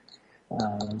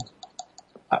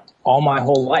all my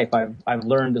whole life, I've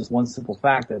learned this one simple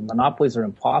fact that monopolies are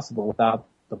impossible without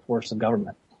the force of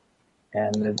government,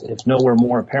 and it's nowhere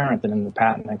more apparent than in the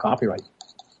patent and copyright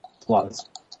laws.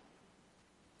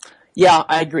 Yeah,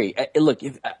 I agree. Look,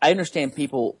 I understand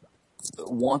people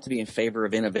want to be in favor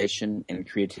of innovation and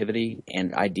creativity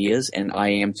and ideas, and I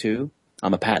am too.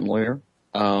 I'm a patent lawyer,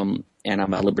 and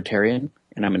I'm a libertarian,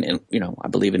 and I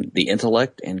believe in the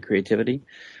intellect and creativity.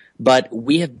 But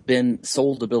we have been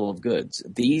sold a bill of goods.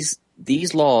 These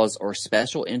laws are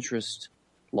special interest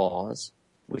laws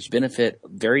which benefit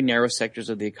very narrow sectors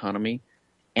of the economy,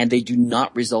 and they do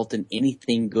not result in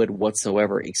anything good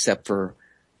whatsoever except for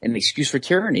an excuse for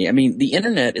tyranny. I mean, the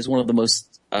internet is one of the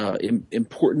most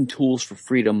important tools for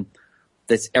freedom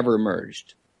that's ever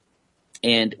emerged.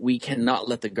 And we cannot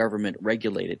let the government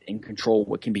regulate it and control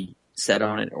what can be said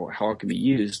on it or how it can be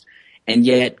used. And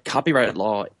yet copyright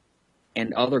law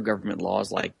and other government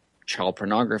laws like child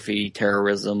pornography,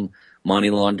 terrorism, money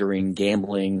laundering,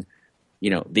 gambling,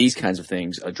 these kinds of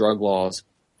things, drug laws,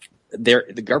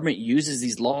 the government uses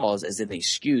these laws as an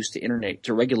excuse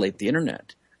to regulate the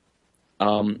internet.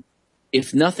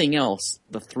 If nothing else,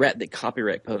 the threat that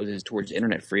copyright poses towards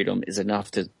internet freedom is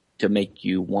enough to make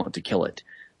you want to kill it,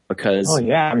 because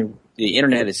the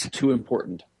internet is too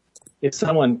important. If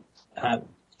someone, I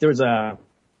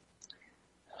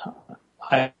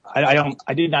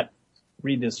did not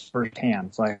read this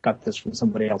firsthand, so I got this from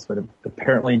somebody else, but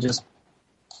apparently just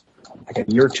like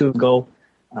a year or two ago,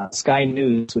 Sky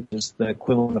News, which is the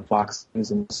equivalent of Fox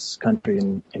News in this country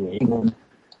in England,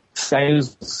 Sky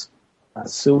News was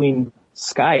suing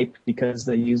Skype because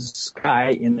they used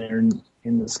Sky in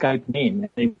the Skype name, and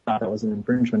they thought that was an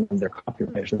infringement of their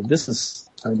copyright. So this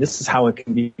is how it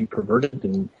can be perverted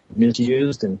and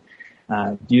misused and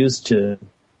used to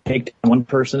take down one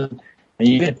person. And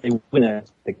even if they win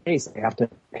the case, they have to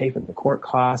pay for the court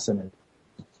costs, and it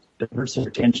diverts their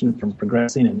attention from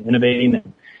progressing and innovating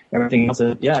and everything else.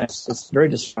 It's very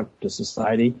destructive to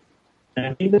society,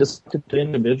 and even destructive to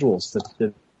individuals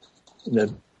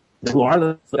who are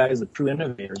the guys, the true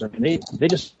innovators. I mean, they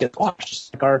just get lost.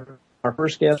 Just like our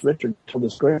first guest, Richard, told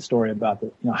this great story about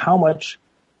how much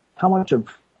of,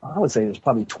 I would say there's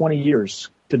probably 20 years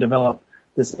to develop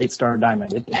this 8-star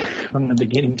diamond from the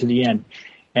beginning to the end.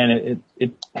 And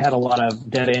it had a lot of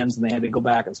dead ends, and they had to go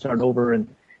back and start over. And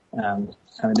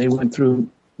they went through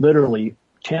literally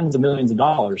tens of millions of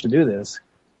dollars to do this.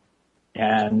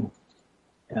 And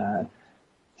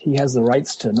he has the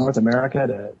rights to North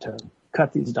America to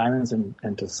cut these diamonds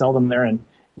and to sell them there. And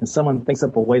someone thinks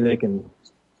up a way they can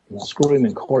screw him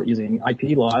in court using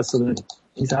IP laws so that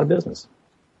he's out of business.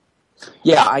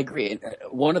 Yeah, I agree.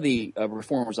 One of the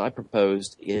reforms I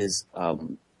proposed is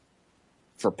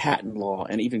for patent law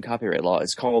and even copyright law.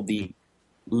 It's called the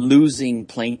losing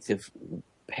plaintiff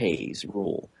pays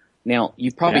rule. Now,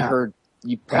 you've probably heard.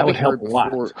 You've probably heard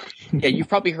before. Yeah, you've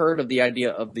probably heard of the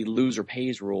idea of the loser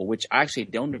pays rule, which I actually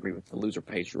don't agree with the loser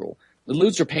pays rule. The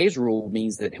loser pays rule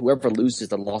means that whoever loses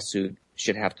the lawsuit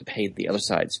should have to pay the other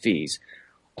side's fees.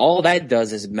 All that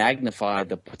does is magnify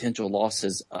the potential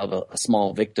losses of a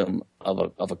small victim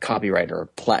of a copyright or a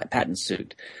patent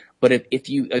suit. But if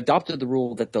you adopted the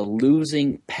rule that the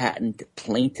losing patent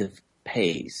plaintiff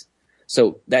pays,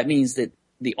 so that means that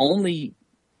the only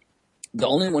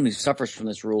one who suffers from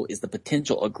this rule is the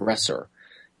potential aggressor.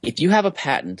 If you have a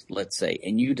patent, let's say,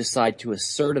 and you decide to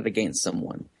assert it against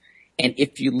someone, and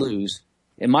if you lose,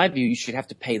 in my view, you should have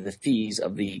to pay the fees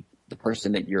of the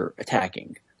person that you're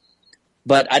attacking.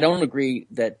 But I don't agree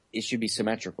that it should be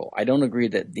symmetrical. I don't agree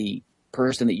that the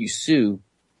person that you sue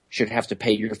should have to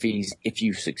pay your fees if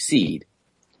you succeed.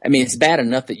 I mean, it's bad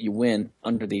enough that you win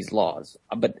under these laws,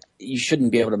 but you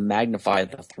shouldn't be able to magnify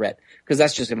the threat because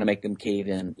that's just going to make them cave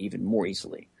in even more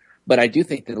easily. But I do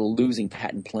think that losing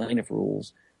patent plaintiff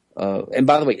rules, and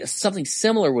by the way, something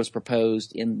similar was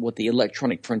proposed in what the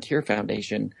Electronic Frontier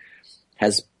Foundation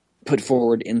has put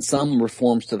forward in some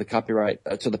reforms to the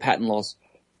to the patent laws,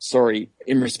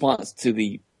 in response to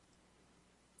the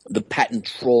patent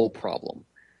troll problem.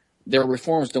 Their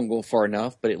reforms don't go far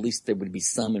enough, but at least there would be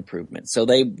some improvement. So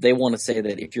they want to say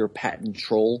that if you're a patent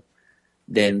troll,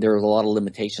 then there are a lot of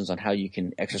limitations on how you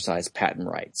can exercise patent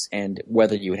rights and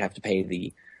whether you would have to pay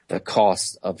the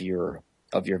cost of your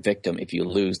victim if you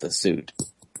lose the suit.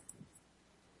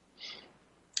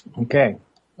 Okay.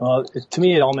 Well, to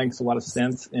me, it all makes a lot of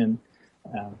sense. And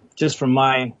just from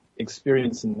my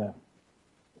experience in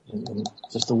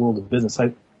just the world of business,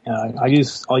 I'll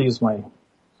use my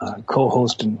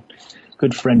co-host and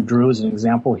good friend Drew as an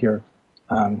example here.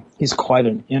 He's quite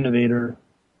an innovator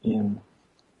in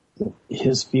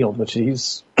his field, which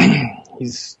he's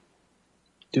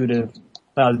due to,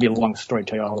 well, it'd be a long story to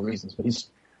tell you all the reasons, but he's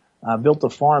built a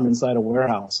farm inside a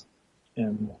warehouse,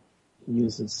 and he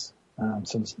uses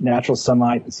some natural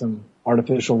sunlight and some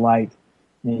artificial light,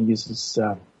 and he uses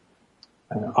an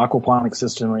aquaponic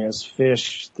system where he has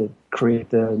fish that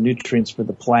create the nutrients for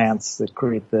the plants, that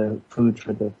create the food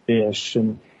for the fish,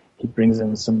 and he brings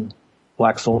in some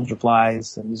black soldier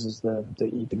flies and uses to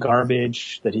eat the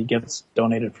garbage that he gets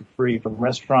donated for free from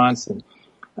restaurants, and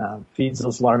feeds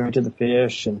those larvae to the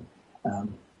fish. And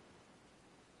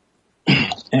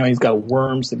anyway, he's got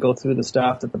worms that go through the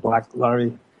stuff that the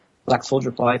black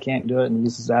soldier fly can't do it, and he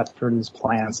uses that for these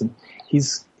plants. And he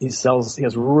has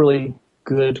really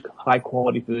good, high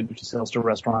quality food, which he sells to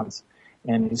restaurants,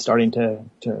 and he's starting to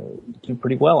do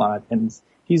pretty well on it. And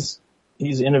he's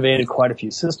innovated quite a few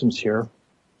systems here.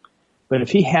 But if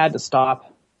he had to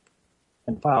stop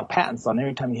and file patents on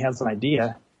every time he has an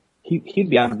idea, he'd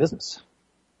be out of business.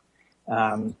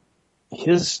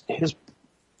 His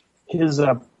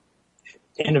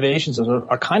innovations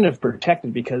are kind of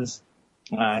protected because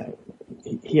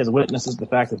he has witnesses to the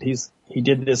fact that he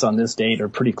did this on this date or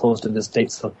pretty close to this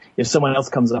date. So if someone else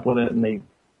comes up with it and they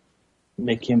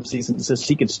make him cease and desist,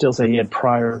 he could still say he had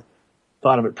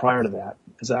thought of it prior to that.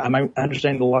 Am I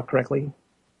understanding the law correctly?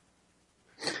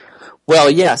 Well,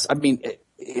 yes. I mean,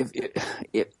 if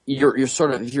you're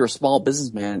if you're a small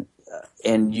businessman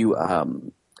and you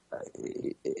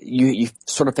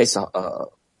sort of face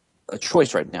a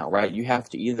choice right now, right? You have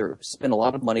to either spend a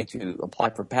lot of money to apply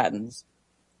for patents,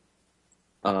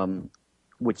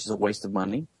 which is a waste of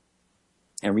money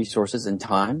and resources and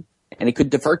time, and it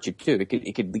could divert you too.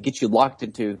 It could get you locked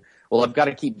into, well, I've got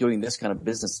to keep doing this kind of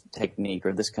business technique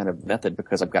or this kind of method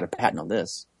because I've got a patent on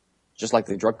this. Just like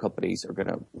the drug companies are going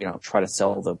to, try to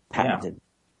sell the patented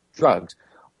drugs.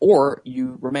 Or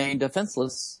you remain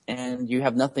defenseless and you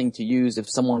have nothing to use if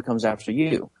someone comes after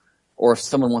you, or if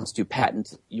someone wants to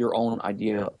patent your own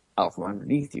idea out from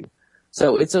underneath you.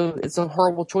 So it's a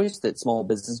horrible choice that small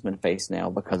businessmen face now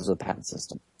because of the patent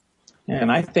system.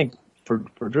 And I think for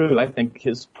Drew, I think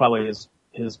his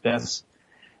best,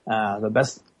 the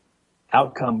best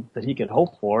outcome that he could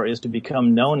hope for is to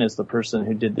become known as the person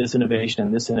who did this innovation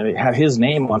and this innovation, have his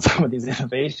name on some of these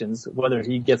innovations, whether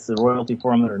he gets the royalty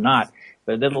from it or not.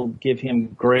 But that'll give him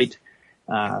great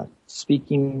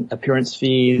speaking appearance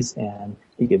fees, and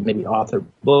he could maybe author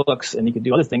books, and he could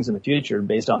do other things in the future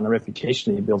based on the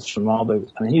reputation he builds from all the.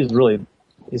 I mean, he's really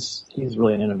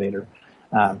an innovator.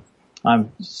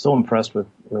 I'm so impressed with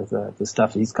the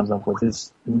stuff he comes up with.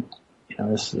 He's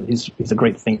a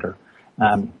great thinker.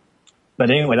 But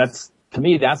anyway, to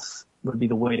me, would be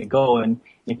the way to go. And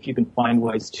if you can find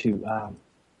ways to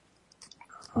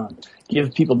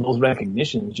give people those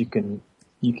recognitions, you can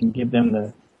give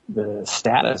them the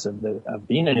status of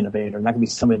being an innovator, and that can be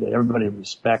somebody that everybody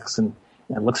respects and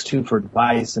looks to for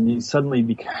advice. And he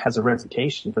suddenly has a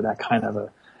reputation for that kind of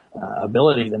a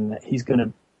ability. Then he's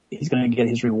going to get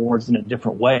his rewards in a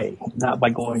different way, not by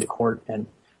going to court and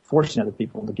forcing other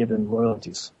people to give him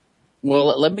royalties.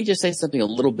 Well, let me just say something a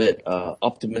little bit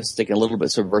optimistic and a little bit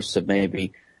subversive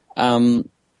maybe.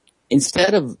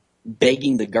 Instead of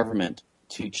begging the government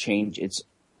to change its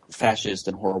fascist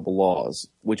and horrible laws,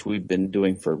 which we've been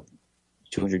doing for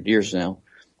 200 years now,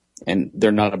 and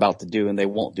they're not about to do, and they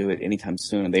won't do it anytime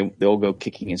soon. They'll go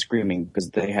kicking and screaming because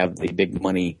they have the big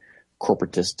money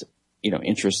corporatist,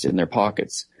 interest in their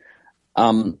pockets.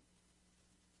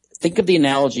 think of the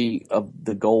analogy of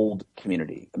the gold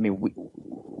community. I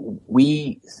mean,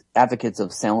 we advocates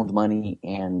of sound money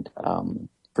and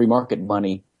free market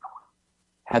money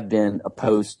have been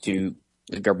opposed to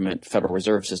the government Federal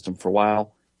Reserve System for a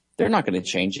while. They're not going to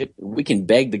change it. We can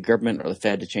beg the government or the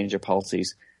Fed to change their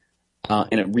policies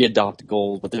and readopt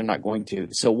gold, but they're not going to.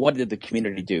 So what did the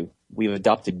community do? We've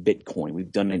adopted Bitcoin.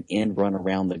 We've done an end run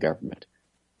around the government.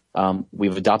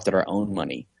 We've adopted our own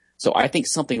money. So I think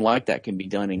something like that can be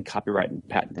done in copyright and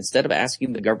patent. Instead of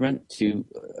asking the government to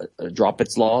drop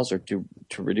its laws or to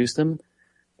reduce them,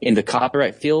 in the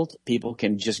copyright field, people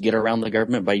can just get around the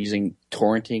government by using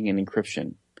torrenting and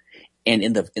encryption. And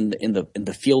in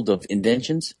the field of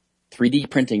inventions, 3D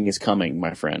printing is coming,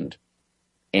 my friend.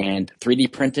 And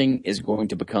 3D printing is going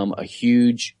to become a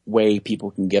huge way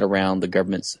people can get around the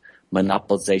government's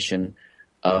monopolization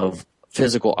of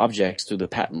physical objects through the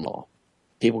patent law.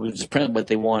 People can just print what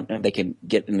they want, and they can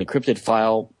get an encrypted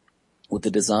file with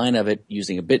the design of it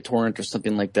using a BitTorrent or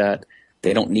something like that.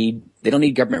 They don't need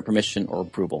government permission or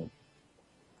approval.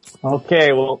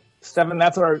 Okay, well, Stefan,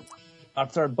 that's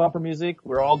our bumper music.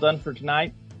 We're all done for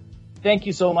tonight. Thank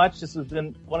you so much. This has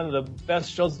been one of the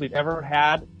best shows we've ever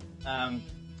had, and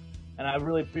I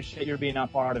really appreciate your being a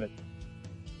part of it.